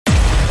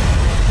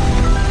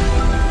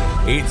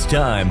It's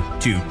time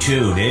to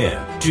tune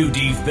in to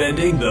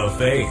Defending the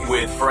Faith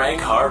with Frank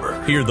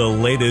Harber. Hear the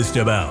latest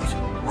about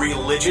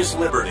religious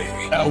liberty.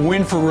 A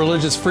win for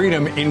religious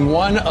freedom in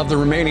one of the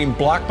remaining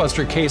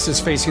blockbuster cases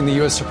facing the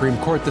U.S. Supreme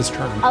Court this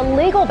term. A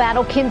legal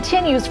battle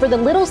continues for the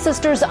Little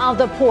Sisters of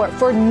the Poor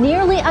for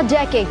nearly a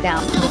decade now.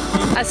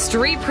 A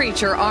street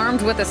preacher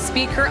armed with a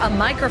speaker, a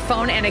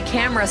microphone, and a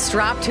camera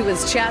strapped to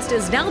his chest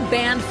is now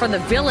banned from the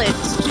village.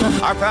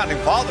 Our founding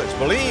fathers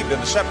believed in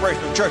the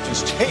separation of church and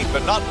state,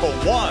 but not for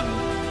one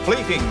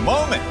fleeting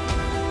moment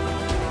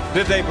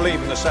did they believe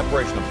in the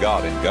separation of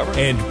God and government.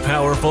 And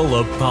powerful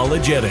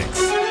apologetics.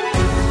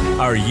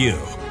 Are you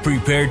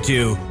prepared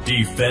to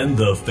defend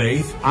the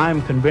faith?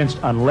 I'm convinced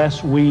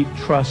unless we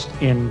trust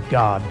in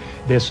God,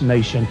 this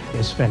nation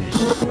is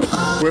finished.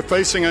 We're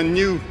facing a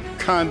new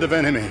kind of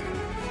enemy.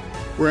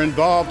 We're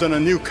involved in a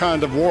new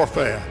kind of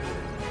warfare,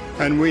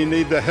 and we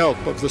need the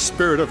help of the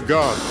Spirit of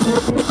God.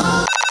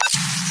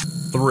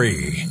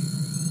 3,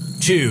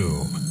 2,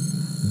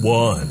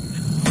 1.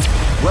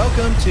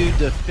 Welcome to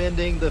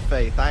Defending the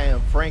Faith. I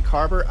am Frank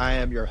Harber. I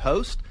am your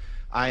host.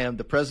 I am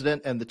the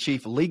president and the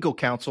chief legal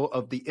counsel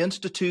of the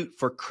Institute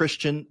for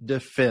Christian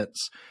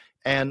Defense,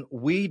 and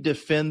we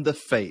defend the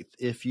faith.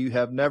 If you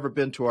have never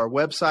been to our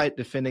website,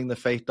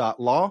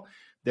 defendingthefaith.law,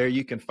 there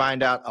you can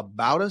find out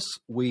about us.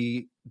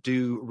 We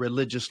do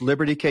religious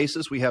liberty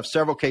cases. We have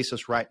several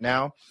cases right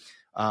now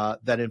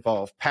that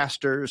involve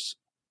pastors,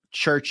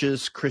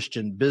 churches,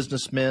 Christian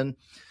businessmen.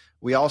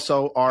 We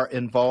also are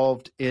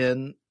involved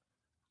in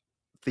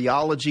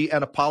theology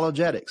and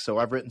apologetics. So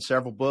I've written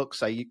several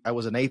books. I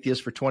was an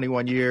atheist for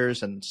 21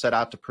 years and set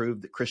out to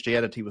prove that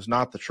Christianity was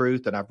not the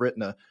truth. And I've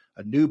written a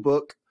new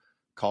book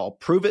called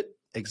Prove It,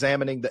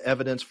 Examining the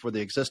Evidence for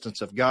the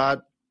Existence of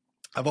God.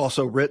 I've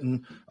also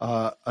written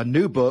a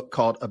new book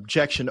called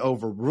Objection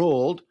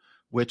Overruled,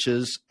 which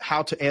is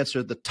how to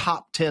answer the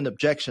top 10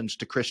 objections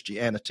to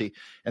Christianity.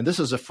 And this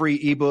is a free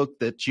ebook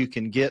that you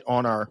can get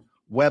on our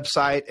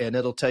website, and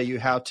it'll tell you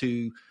how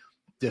to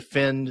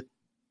defend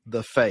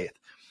the faith.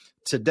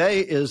 Today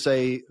is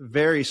a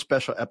very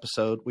special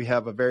episode. We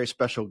have a very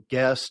special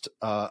guest,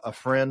 a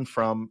friend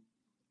from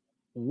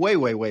way,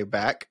 way, way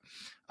back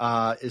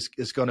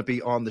is going to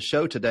be on the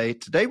show today.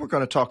 Today we're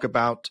going to talk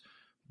about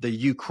the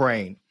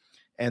Ukraine.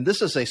 And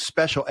this is a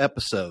special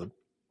episode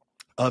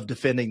of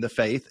Defending the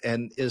Faith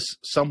and is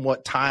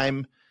somewhat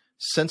time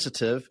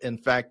sensitive. In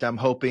fact, I'm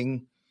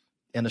hoping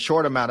in a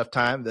short amount of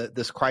time that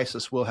this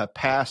crisis will have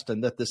passed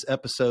and that this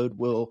episode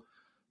will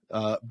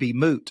be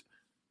moot.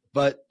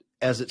 But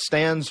as it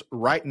stands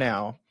right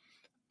now,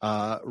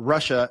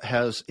 Russia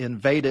has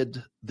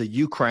invaded the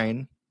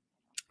Ukraine,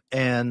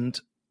 and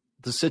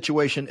the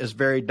situation is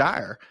very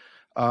dire,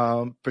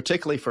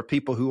 particularly for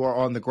people who are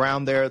on the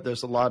ground there.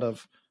 There's a lot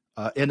of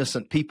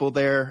innocent people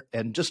there.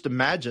 And just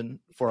imagine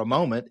for a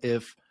moment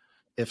if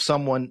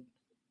someone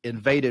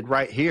invaded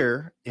right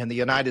here in the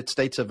United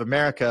States of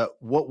America,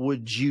 what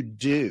would you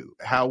do?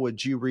 How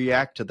would you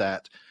react to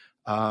that?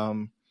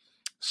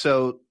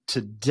 So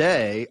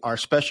today, our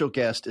special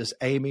guest is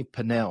Amy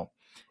Pannell,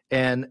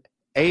 and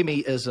Amy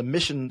is a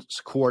missions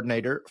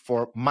coordinator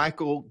for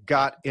Michael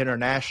Gott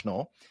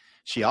International.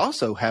 She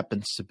also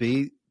happens to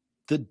be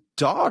the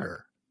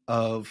daughter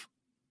of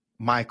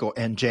Michael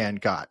and Jan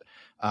Gott.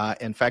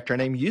 In fact, her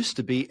name used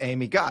to be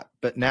Amy Gott,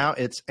 but now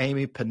it's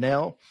Amy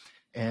Pannell,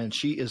 and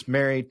she is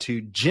married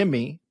to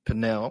Jimmy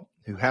Pannell,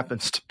 who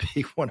happens to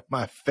be one of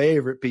my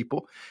favorite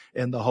people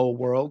in the whole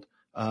world,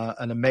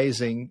 an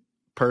amazing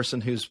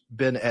person who's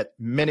been at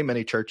many,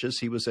 many churches.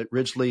 He was at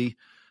Ridgely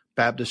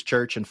Baptist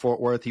Church in Fort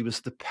Worth. He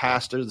was the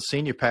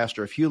senior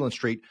pastor of Hewlin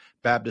Street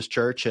Baptist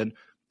Church, and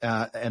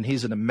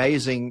he's an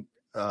amazing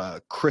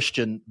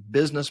Christian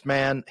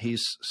businessman.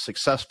 He's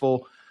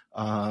successful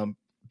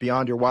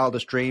beyond your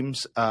wildest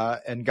dreams,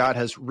 and God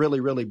has really,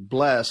 really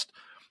blessed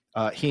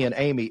he and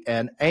Amy.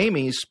 And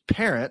Amy's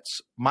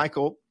parents,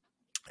 Michael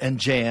and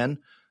Jan,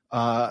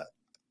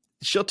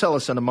 she'll tell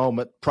us in a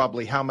moment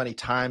probably how many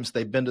times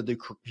they've been to the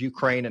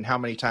Ukraine and how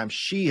many times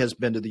she has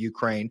been to the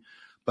Ukraine.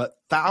 But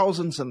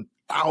thousands and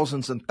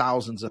thousands and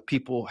thousands of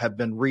people have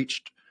been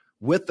reached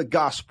with the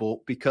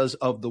gospel because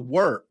of the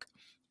work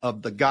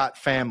of the Gott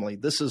family.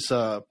 This is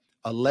a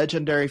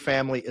legendary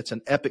family. It's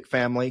an epic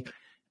family.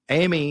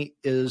 Amy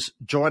is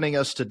joining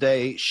us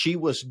today. She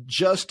was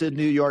just in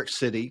New York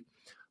City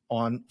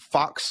on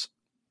Fox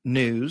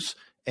News,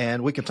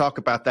 and we can talk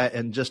about that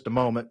in just a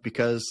moment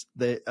because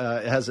it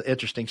has an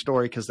interesting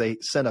story because they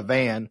sent a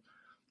van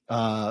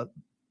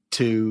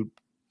to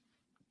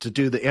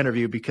do the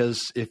interview,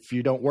 because if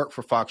you don't work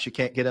for Fox, you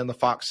can't get in the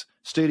Fox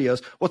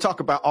studios. We'll talk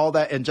about all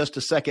that in just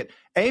a second.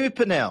 Amy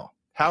Pannell,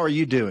 how are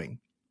you doing?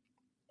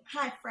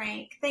 Hi,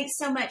 Frank. Thanks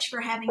so much for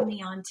having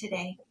me on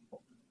today.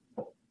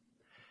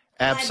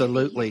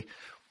 Absolutely.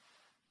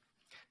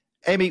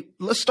 Amy,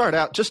 let's start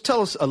out. Just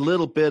tell us a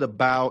little bit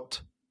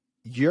about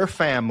your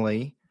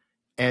family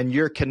and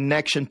your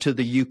connection to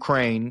the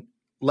Ukraine.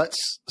 Let's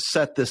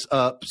set this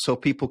up so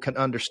people can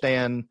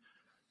understand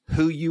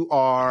who you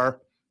are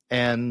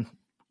and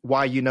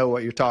why you know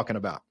what you're talking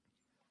about.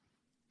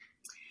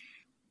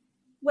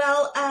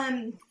 Well,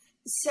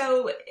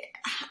 So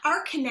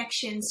our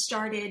connection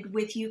started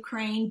with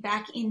Ukraine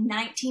back in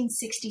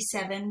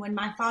 1967 when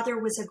my father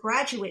was a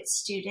graduate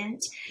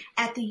student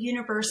at the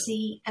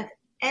University of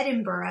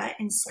Edinburgh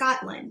in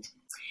Scotland.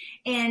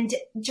 And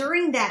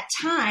during that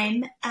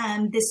time,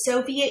 the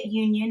Soviet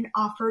Union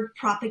offered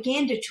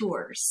propaganda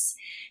tours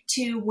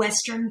to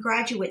Western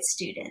graduate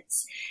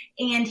students.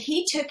 And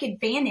he took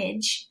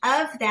advantage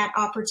of that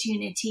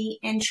opportunity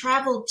and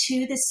traveled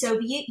to the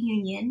Soviet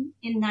Union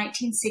in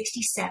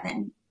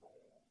 1967.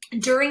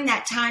 During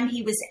that time,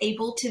 he was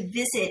able to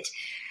visit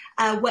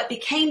what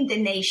became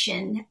the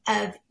nation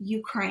of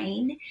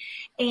Ukraine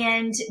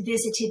and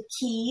visited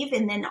Kyiv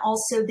and then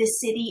also the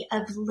city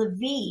of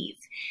Lviv,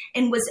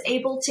 and was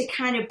able to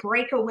kind of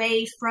break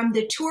away from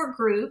the tour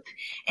group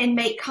and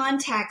make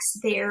contacts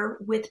there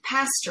with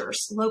pastors,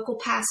 local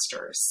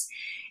pastors.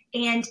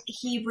 And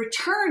he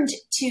returned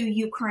to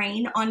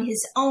Ukraine on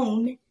his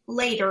own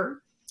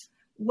later,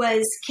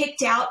 was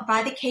kicked out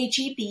by the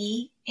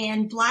KGB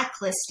and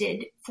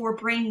blacklisted for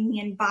bringing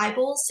in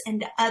Bibles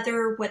and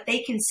other what they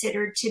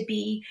considered to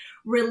be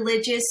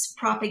religious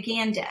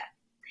propaganda.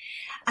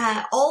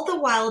 All the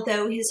while,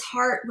 though, his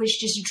heart was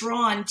just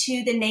drawn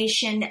to the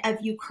nation of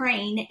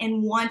Ukraine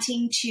and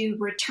wanting to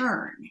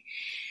return.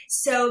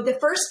 So the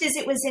first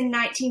visit was in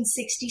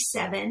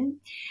 1967,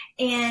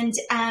 and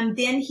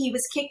then he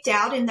was kicked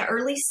out in the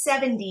early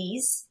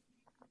 70s.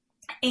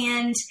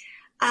 And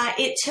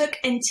it took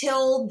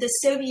until the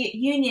Soviet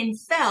Union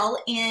fell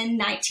in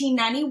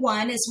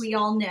 1991, as we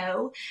all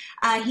know.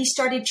 He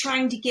started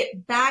trying to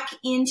get back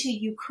into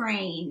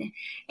Ukraine,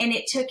 and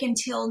it took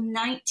until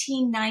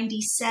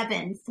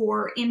 1997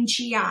 for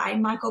MGI,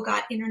 Michael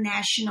Gott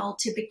International,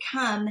 to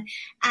become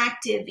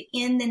active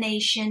in the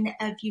nation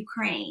of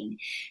Ukraine.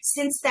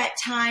 Since that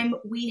time,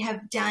 we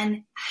have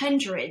done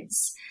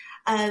hundreds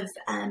of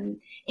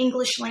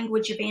English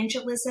language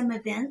evangelism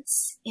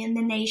events in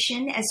the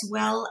nation, as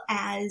well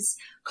as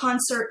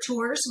concert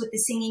tours with the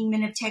Singing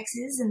Men of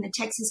Texas and the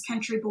Texas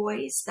Country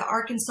Boys, the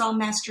Arkansas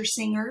Master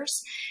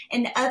Singers,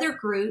 and other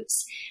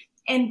groups.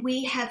 And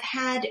we have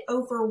had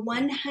over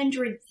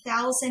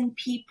 100,000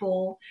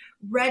 people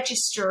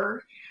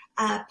register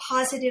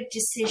positive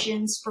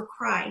decisions for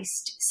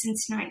Christ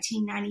since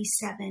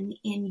 1997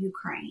 in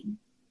Ukraine.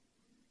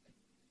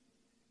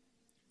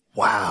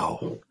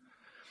 Wow.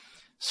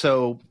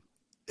 So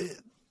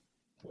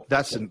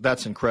that's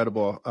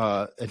incredible.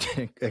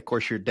 Of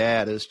course, your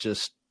dad is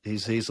just,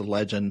 he's a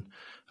legend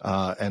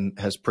and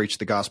has preached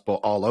the gospel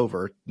all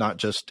over, not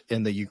just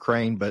in the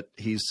Ukraine, but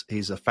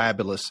he's a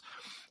fabulous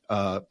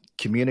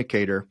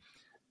communicator.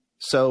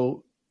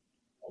 So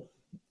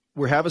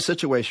we have a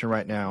situation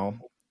right now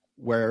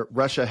where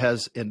Russia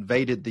has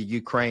invaded the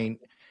Ukraine.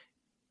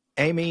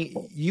 Amy,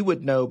 you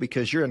would know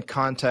because you're in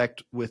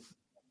contact with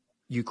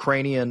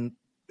Ukrainian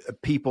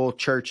people,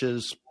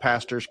 churches,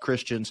 pastors,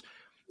 Christians.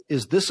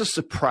 Is this a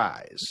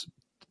surprise?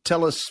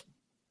 Tell us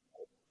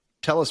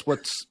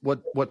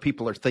what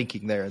people are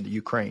thinking there in the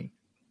Ukraine.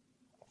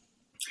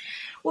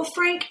 Well,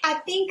 Frank, I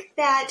think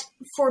that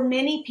for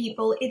many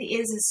people, it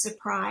is a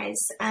surprise.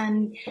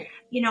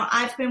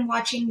 I've been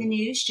watching the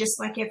news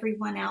just like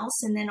everyone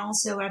else. And then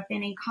also I've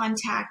been in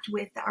contact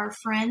with our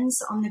friends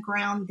on the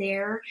ground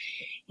there.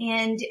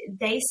 And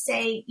they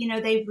say,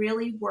 they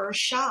really were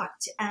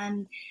shocked.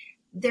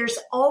 There's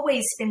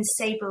always been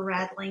saber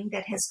rattling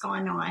that has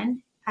gone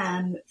on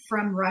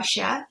from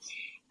Russia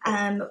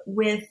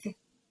with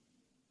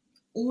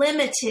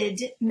limited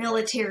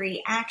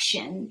military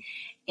action.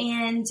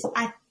 And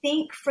I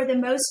think for the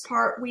most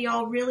part, we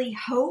all really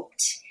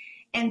hoped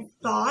and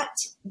thought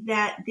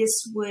that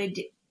this would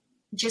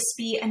just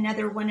be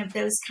another one of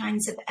those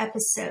kinds of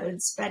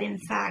episodes. But in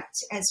fact,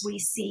 as we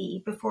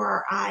see before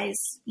our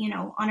eyes,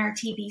 on our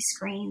TV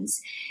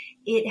screens,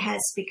 it has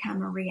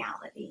become a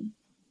reality.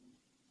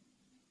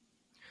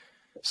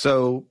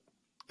 So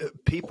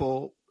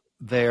people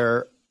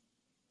there,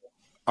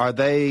 are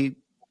they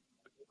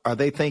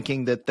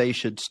thinking that they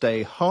should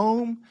stay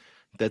home,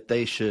 that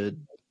they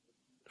should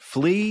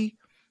flee?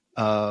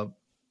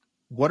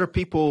 What are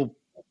people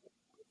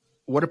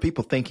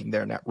thinking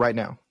there now, right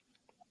now?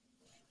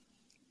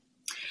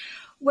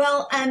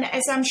 Well,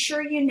 as I'm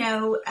sure you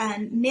know,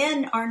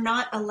 men are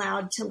not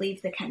allowed to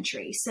leave the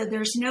country. So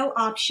there's no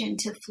option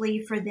to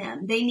flee for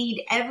them. They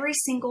need every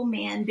single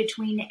man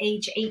between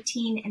age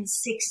 18 and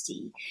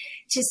 60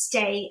 to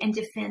stay and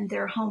defend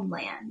their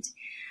homeland.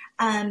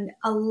 A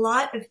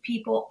lot of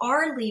people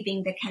are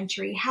leaving the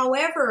country.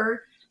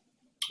 However,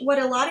 what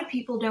a lot of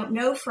people don't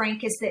know,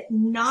 Frank, is that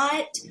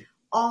not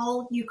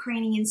all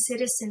Ukrainian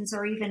citizens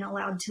are even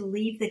allowed to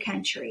leave the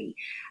country.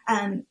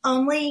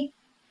 Only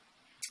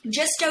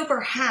just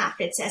over half,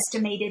 it's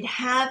estimated,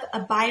 have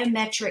a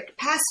biometric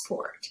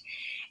passport,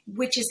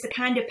 which is the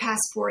kind of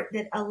passport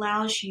that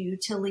allows you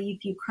to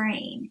leave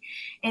Ukraine.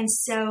 And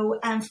so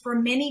for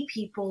many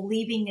people,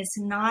 leaving is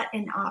not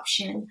an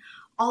option.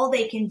 All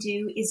they can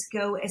do is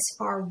go as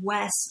far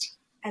west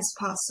as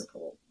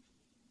possible.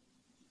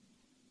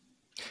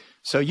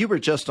 So you were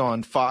just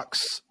on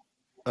Fox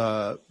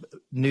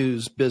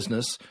News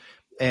Business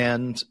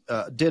and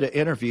did an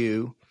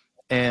interview,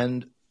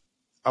 And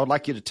I would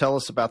like you to tell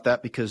us about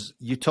that, because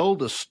you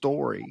told a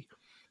story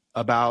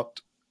about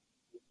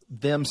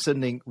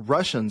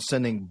Russians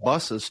sending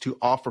buses to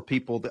offer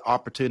people the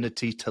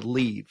opportunity to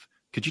leave.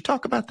 Could you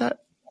talk about that?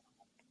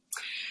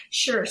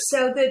 Sure.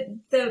 So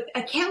the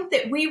account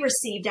that we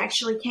received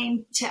actually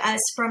came to us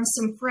from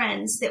some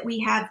friends that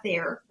we have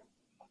there.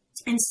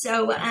 And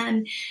so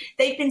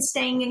they've been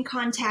staying in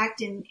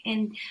contact and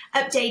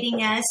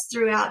updating us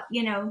throughout,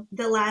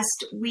 the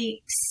last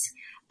weeks,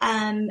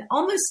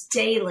 almost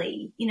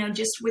daily,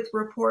 just with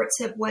reports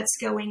of what's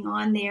going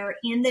on there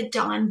in the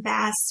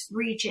Donbass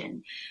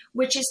region,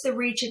 which is the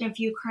region of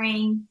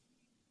Ukraine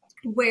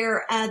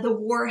where the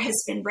war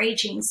has been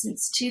raging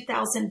since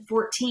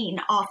 2014,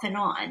 off and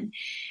on.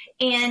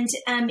 And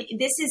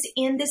this is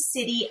in the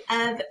city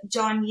of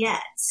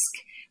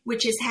Donetsk,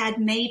 which has had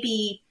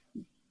maybe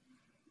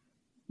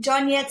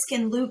Donetsk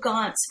and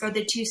Lugansk are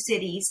the two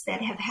cities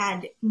that have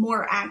had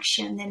more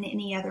action than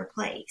any other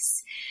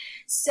place.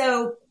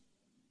 So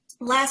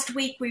last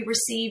week we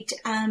received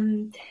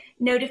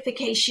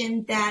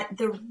notification that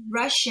the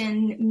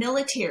Russian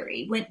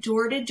military went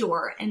door to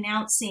door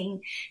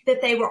announcing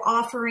that they were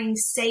offering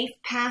safe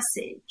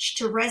passage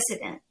to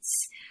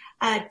residents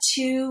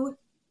to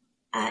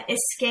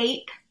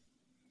escape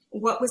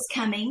what was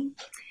coming.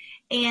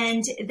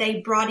 And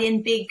they brought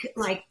in big,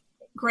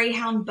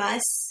 Greyhound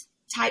bus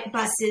type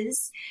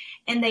buses,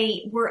 and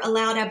they were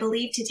allowed, I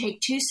believe, to take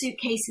 2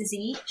 suitcases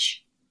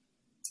each,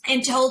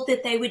 and told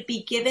that they would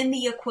be given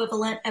the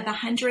equivalent of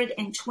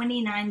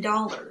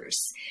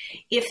 $129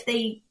 if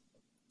they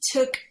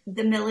took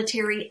the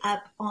military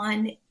up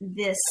on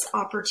this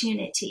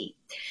opportunity.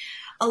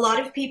 A lot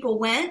of people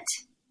went,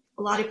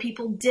 a lot of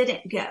people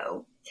didn't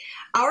go.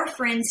 Our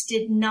friends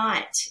did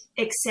not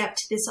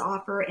accept this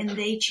offer, and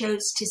they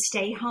chose to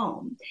stay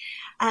home.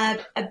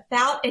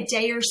 About a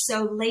day or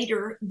so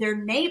later, their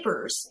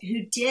neighbors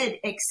who did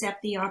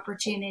accept the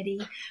opportunity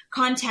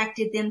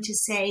contacted them to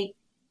say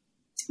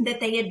that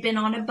they had been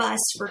on a bus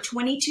for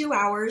 22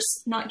 hours,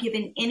 not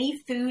given any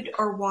food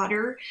or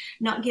water,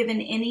 not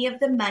given any of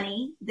the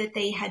money that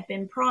they had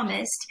been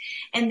promised,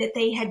 and that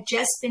they had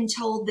just been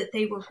told that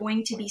they were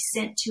going to be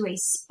sent to a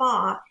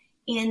spa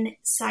in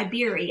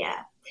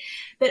Siberia.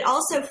 But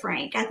also,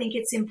 Frank, I think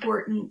it's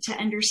important to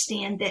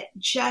understand that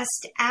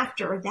just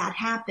after that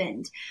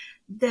happened,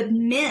 the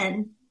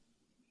men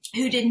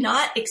who did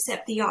not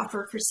accept the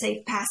offer for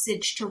safe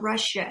passage to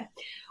Russia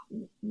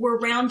were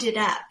rounded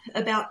up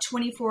about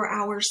 24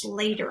 hours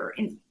later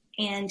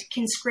and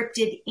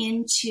conscripted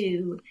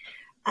into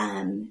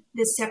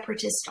the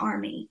separatist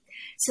army.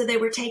 So they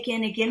were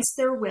taken against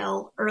their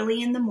will early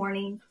in the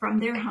morning from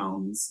their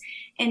homes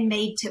and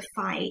made to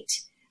fight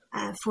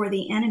for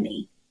the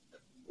enemy.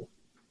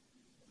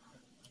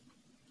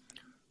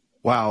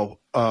 Wow.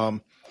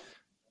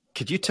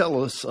 Could you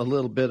tell us a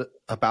little bit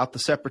about the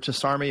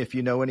separatist army, if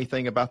you know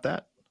anything about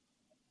that?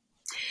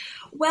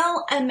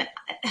 Well, I'm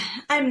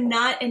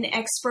not an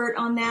expert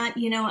on that.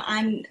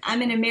 I'm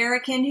an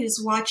American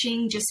who's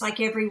watching just like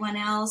everyone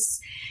else.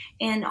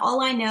 And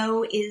all I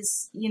know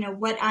is,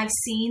 what I've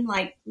seen,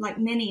 like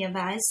many of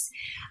us.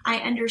 I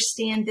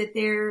understand that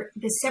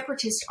the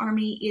separatist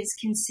army is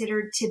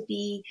considered to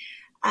be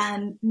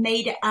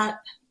made up,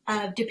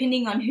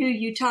 depending on who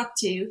you talk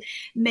to,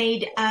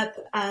 made up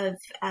of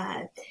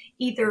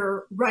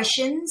either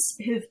Russians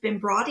who've been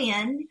brought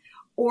in,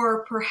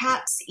 or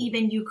perhaps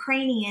even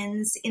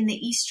Ukrainians in the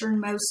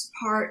easternmost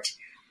part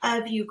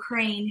of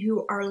Ukraine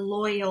who are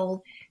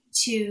loyal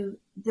to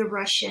the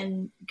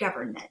Russian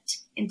government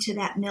and to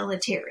that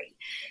military.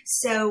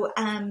 So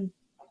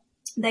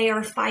they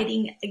are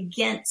fighting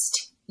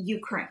against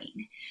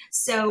Ukraine.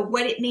 So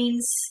what it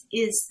means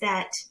is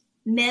that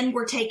men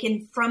were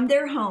taken from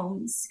their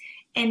homes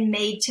and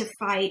made to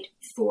fight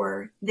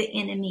for the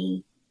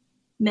enemy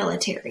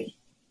military.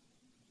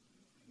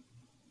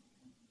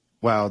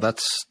 Wow,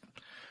 that's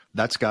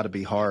got to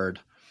be hard.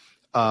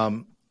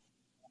 Have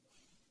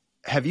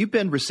you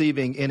been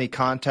receiving any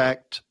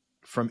contact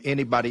from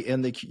anybody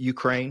in the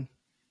Ukraine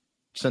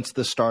since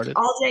this started?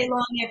 All day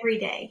long, every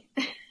day.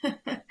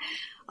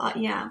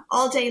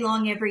 All day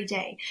long, every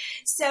day.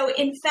 So,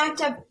 in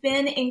fact, I've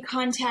been in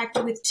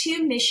contact with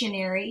 2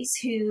 missionaries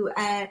who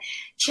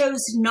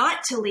chose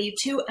not to leave,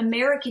 2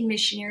 American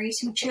missionaries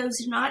who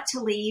chose not to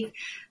leave,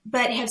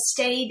 but have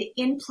stayed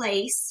in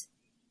place.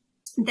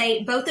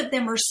 Both of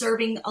them are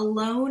serving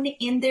alone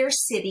in their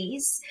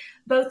cities.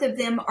 Both of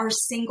them are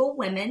single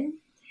women,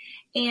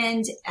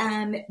 and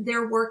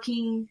they're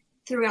working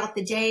throughout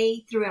the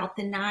day, throughout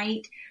the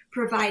night,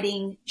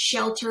 providing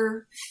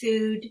shelter,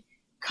 food,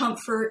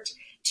 comfort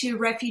to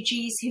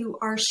refugees who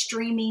are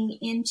streaming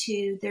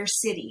into their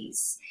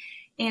cities.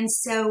 And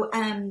so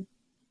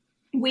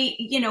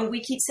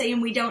we keep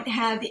saying we don't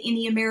have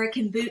any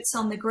American boots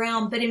on the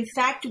ground, but in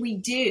fact we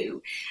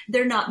do.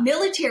 They're not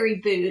military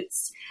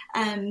boots.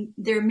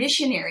 They're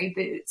missionary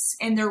boots,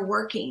 and they're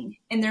working,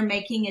 and they're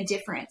making a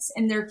difference,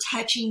 and they're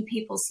touching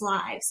people's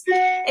lives.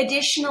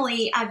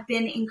 Additionally, I've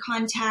been in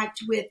contact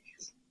with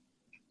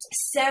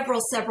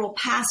several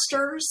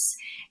pastors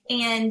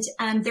and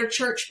their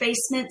church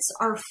basements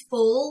are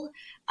full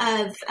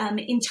of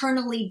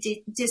internally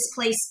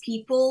displaced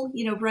people,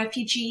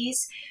 refugees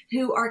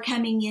who are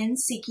coming in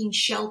seeking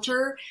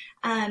shelter.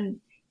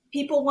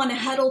 People want to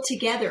huddle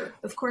together.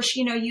 Of course,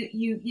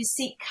 you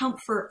seek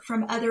comfort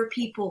from other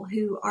people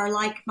who are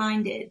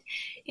like-minded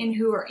and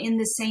who are in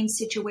the same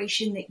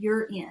situation that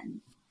you're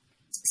in.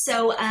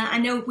 So I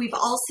know we've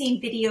all seen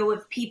video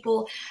of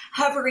people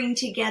hovering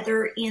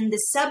together in the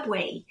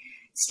subway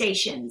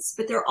stations,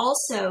 but they're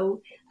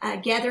also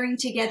gathering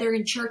together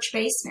in church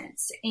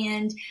basements.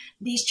 And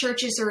these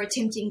churches are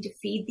attempting to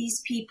feed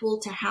these people,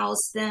 to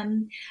house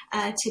them,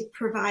 to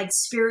provide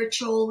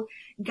spiritual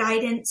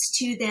guidance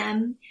to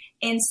them.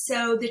 And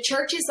so the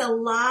church is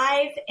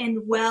alive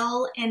and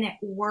well and at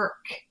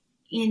work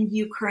in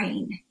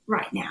Ukraine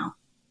right now.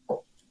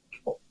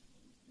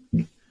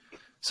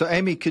 So,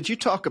 Amy, could you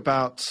talk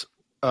about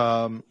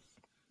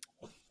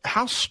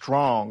how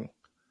strong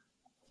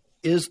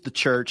is the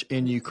church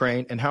in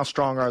Ukraine, and how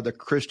strong are the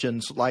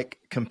Christians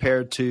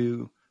compared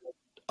to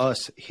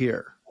us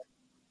here?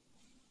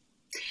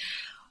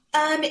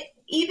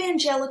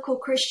 Evangelical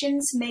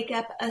Christians make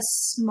up a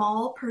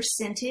small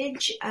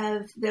percentage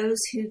of those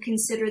who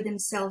consider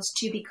themselves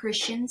to be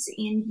Christians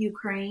in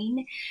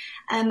Ukraine.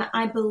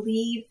 I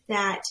believe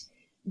that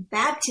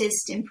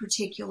Baptists in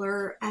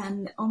particular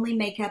only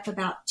make up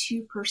about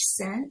 2%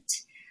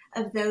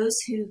 of those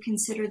who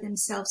consider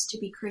themselves to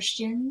be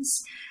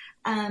Christians.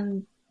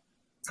 And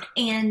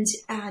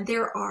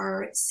there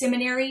are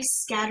seminaries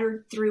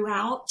scattered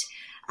throughout.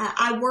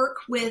 I work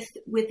with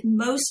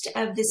most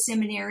of the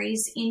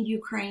seminaries in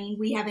Ukraine.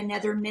 We have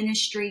another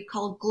ministry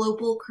called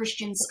Global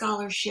Christian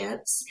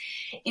Scholarships,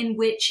 in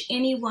which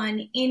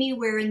anyone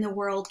anywhere in the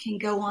world can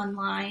go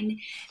online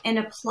and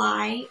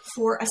apply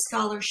for a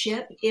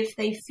scholarship if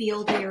they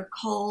feel they are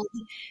called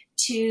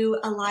to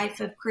a life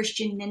of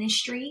Christian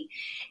ministry.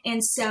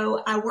 And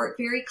so I work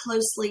very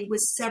closely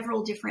with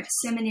several different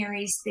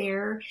seminaries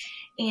there,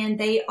 and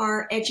they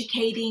are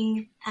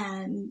educating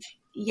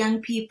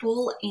young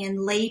people and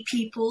lay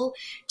people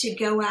to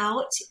go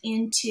out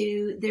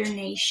into their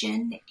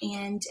nation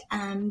and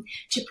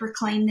to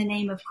proclaim the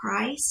name of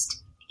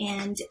Christ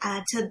and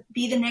to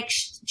be the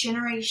next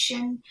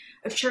generation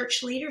of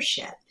church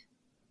leadership.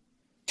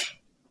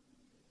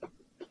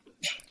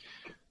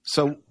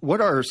 So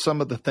what are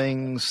some of the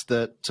things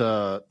that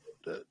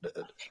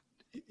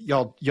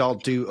y'all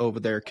do over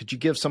there? Could you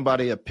give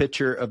somebody a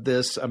picture of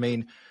this? I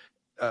mean,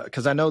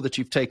 because I know that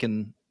you've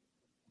taken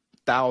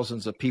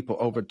thousands of people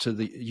over to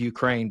the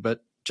Ukraine,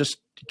 but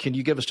can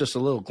you give us just a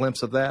little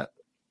glimpse of that?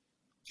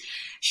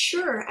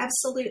 Sure,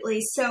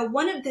 absolutely. So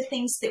one of the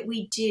things that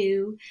we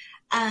do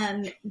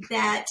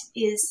that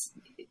is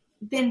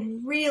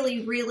been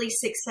really, really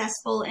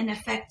successful and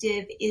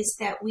effective is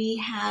that we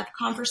have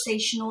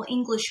conversational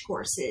English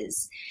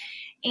courses.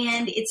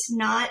 And it's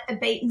not a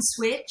bait and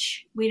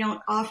switch. We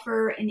don't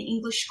offer an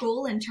English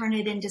school and turn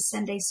it into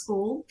Sunday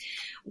school.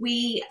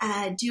 We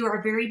do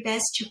our very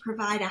best to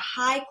provide a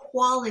high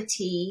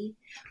quality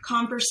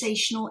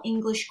conversational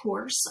English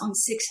course on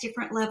 6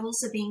 different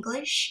levels of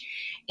English.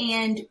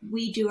 And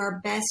we do our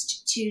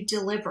best to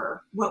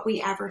deliver what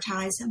we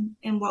advertise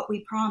and what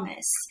we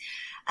promise.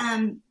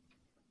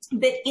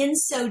 But in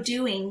so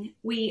doing,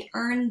 we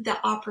earn the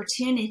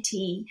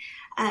opportunity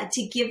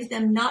to give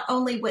them not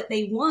only what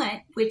they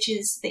want, which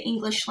is the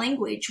English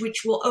language,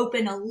 which will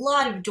open a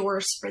lot of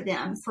doors for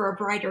them for a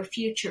brighter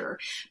future,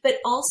 but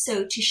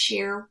also to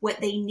share what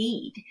they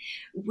need,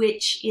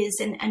 which is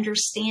an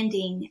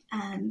understanding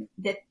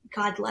that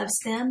God loves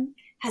them,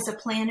 has a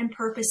plan and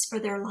purpose for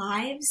their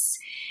lives,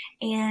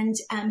 and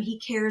He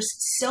cares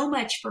so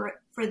much for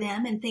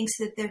them and thinks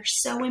that they're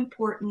so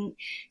important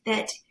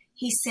that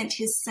He sent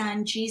His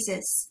Son,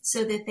 Jesus,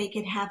 so that they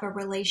could have a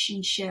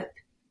relationship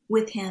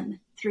with Him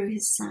through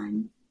His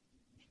Son.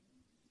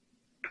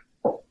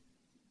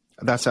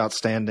 That's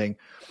outstanding.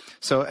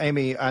 So,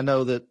 Amy, I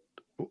know that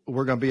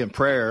we're going to be in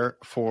prayer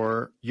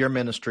for your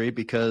ministry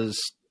because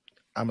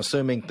I'm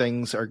assuming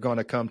things are going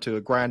to come to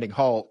a grinding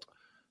halt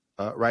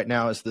right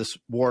now as this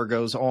war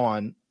goes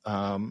on.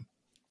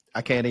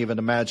 I can't even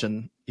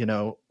imagine,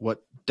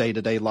 what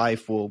day-to-day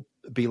life will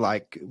be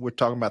like. We're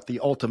talking about the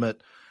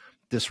ultimate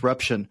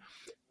disruption.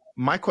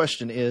 My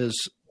question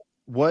is,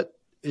 what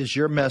is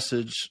your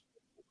message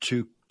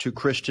to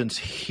Christians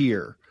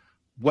here?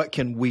 What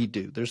can we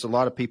do? There's a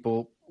lot of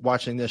people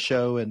watching this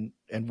show and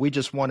we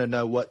just want to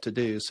know what to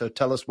do. So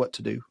tell us what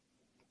to do.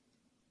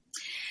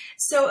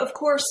 So, of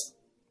course,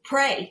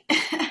 pray.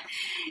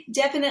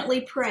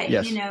 Definitely pray,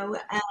 yes.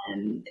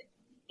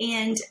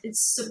 And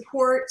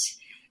support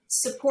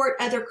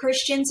other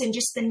Christians and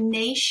just the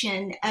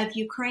nation of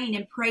Ukraine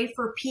and pray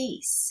for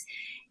peace.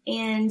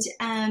 And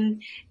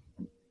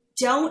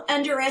don't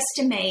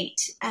underestimate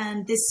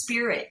the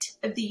spirit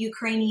of the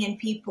Ukrainian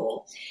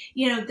people.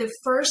 The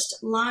first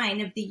line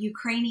of the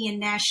Ukrainian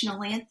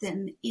national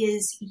anthem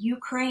is,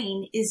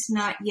 "Ukraine is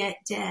not yet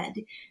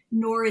dead,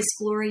 nor is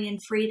glory and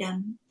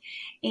freedom."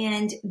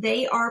 and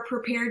they are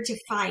prepared to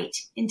fight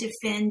and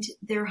defend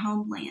their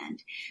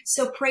homeland.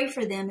 So pray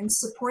for them and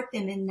support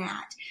them in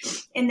that.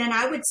 And then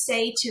I would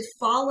say to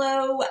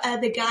follow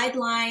the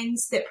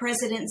guidelines that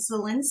President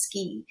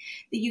Zelensky,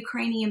 the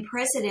Ukrainian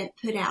president,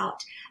 put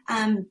out.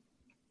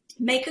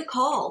 Make a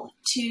call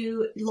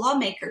to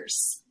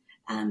lawmakers.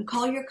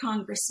 Call your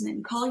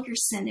congressman, call your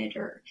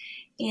senator,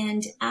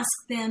 and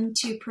ask them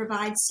to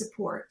provide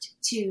support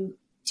to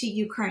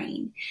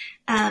Ukraine.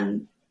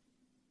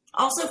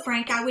 Also,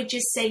 Frank, I would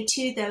just say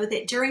too, though,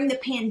 that during the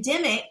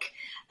pandemic,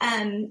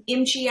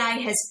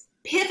 MGI has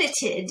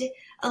pivoted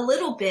a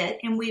little bit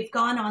and we've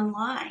gone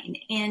online.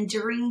 And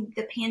during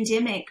the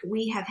pandemic,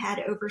 we have had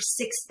over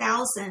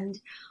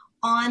 6,000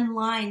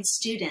 online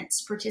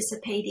students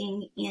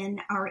participating in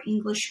our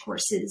English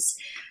courses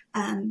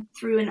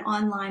through an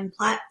online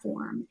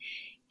platform.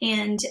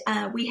 And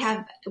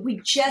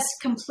we just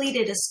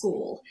completed a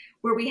school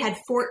where we had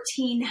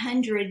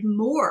 1,400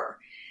 more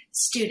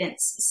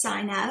students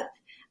sign up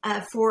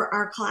for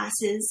our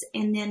classes.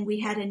 And then we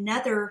had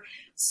another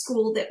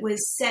school that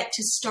was set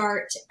to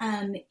start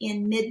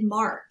in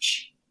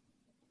mid-March.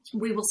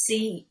 We will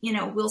see,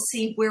 we'll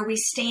see where we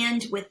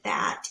stand with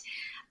that.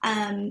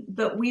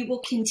 But we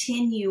will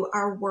continue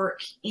our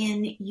work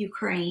in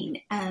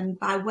Ukraine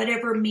by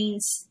whatever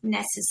means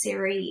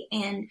necessary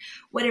and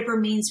whatever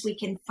means we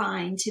can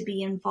find to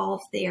be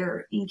involved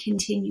there in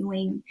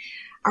continuing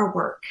our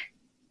work.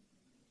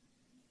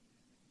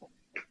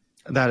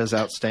 That is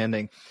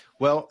outstanding.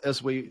 Well,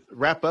 as we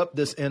wrap up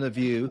this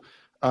interview,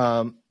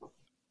 I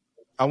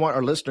want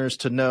our listeners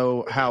to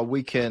know how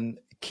we can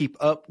keep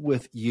up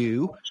with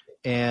you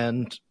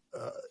and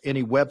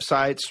any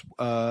websites.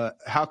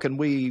 How can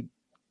we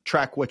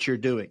track what you're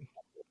doing?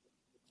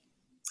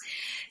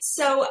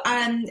 So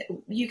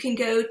you can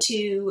go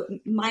to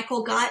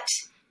Michael Gott,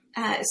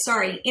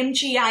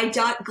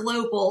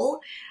 MGI.global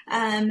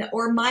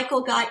or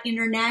Michael Gott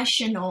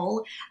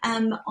International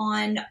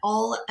on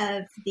all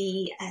of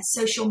the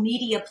social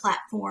media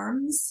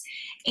platforms.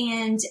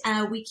 And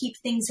we keep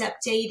things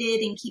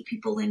updated and keep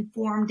people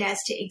informed as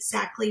to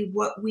exactly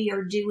what we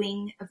are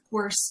doing, of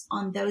course,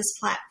 on those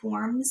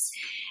platforms.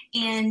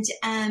 And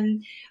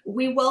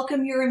we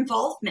welcome your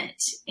involvement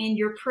and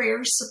your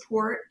prayer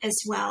support as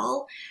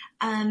well.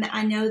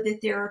 I know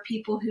that there are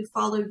people who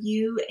follow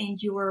you and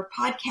your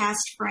podcast,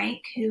 Frank,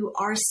 who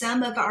are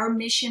some of our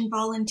mission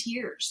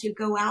volunteers who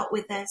go out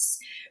with us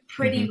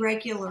pretty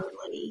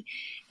regularly.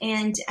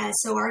 And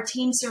so our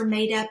teams are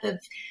made up of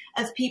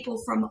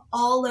people from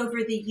all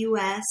over the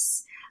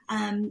U.S.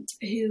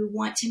 Who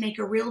want to make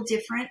a real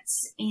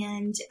difference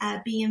and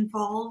be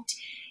involved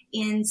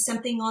in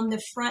something on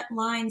the front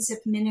lines of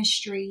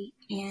ministry.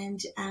 And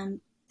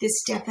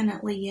this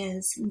definitely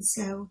is. And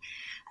so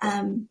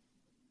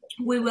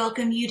we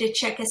welcome you to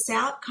check us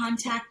out,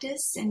 contact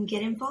us, and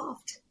get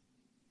involved.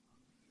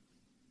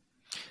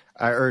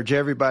 I urge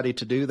everybody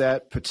to do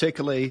that,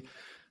 particularly,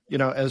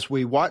 as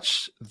we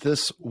watch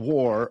this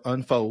war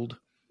unfold.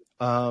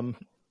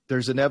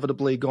 There's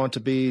inevitably going to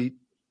be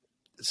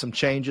some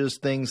changes,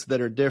 things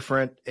that are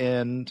different.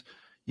 And,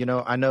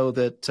 I know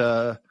that,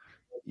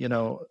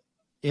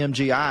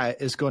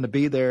 MGI is going to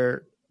be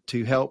there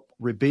to help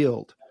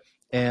rebuild.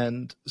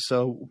 And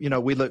so,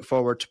 we look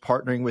forward to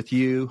partnering with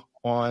you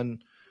on,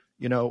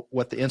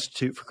 what the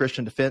Institute for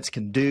Christian Defense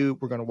can do.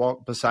 We're going to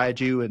walk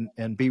beside you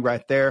and be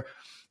right there.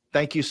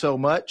 Thank you so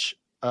much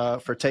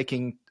for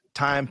taking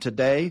time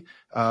today.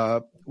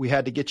 We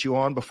had to get you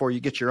on before you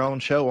get your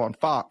own show on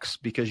Fox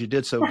because you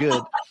did so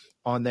good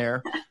on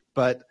there.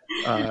 But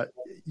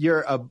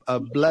you're a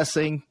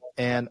blessing,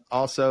 and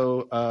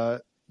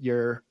also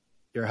your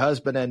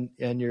husband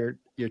and your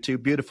two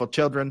beautiful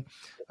children.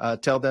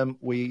 Tell them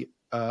we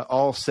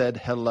all said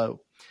hello.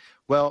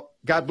 Well,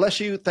 God bless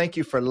you. Thank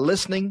you for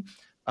listening.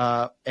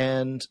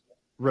 And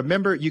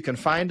remember, you can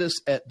find us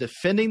at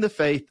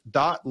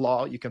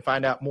defendingthefaith.law. You can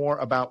find out more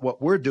about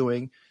what we're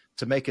doing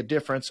to make a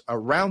difference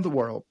around the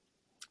world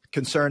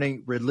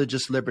concerning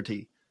religious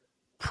liberty.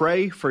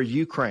 Pray for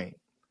Ukraine.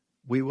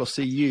 We will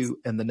see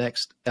you in the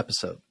next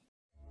episode.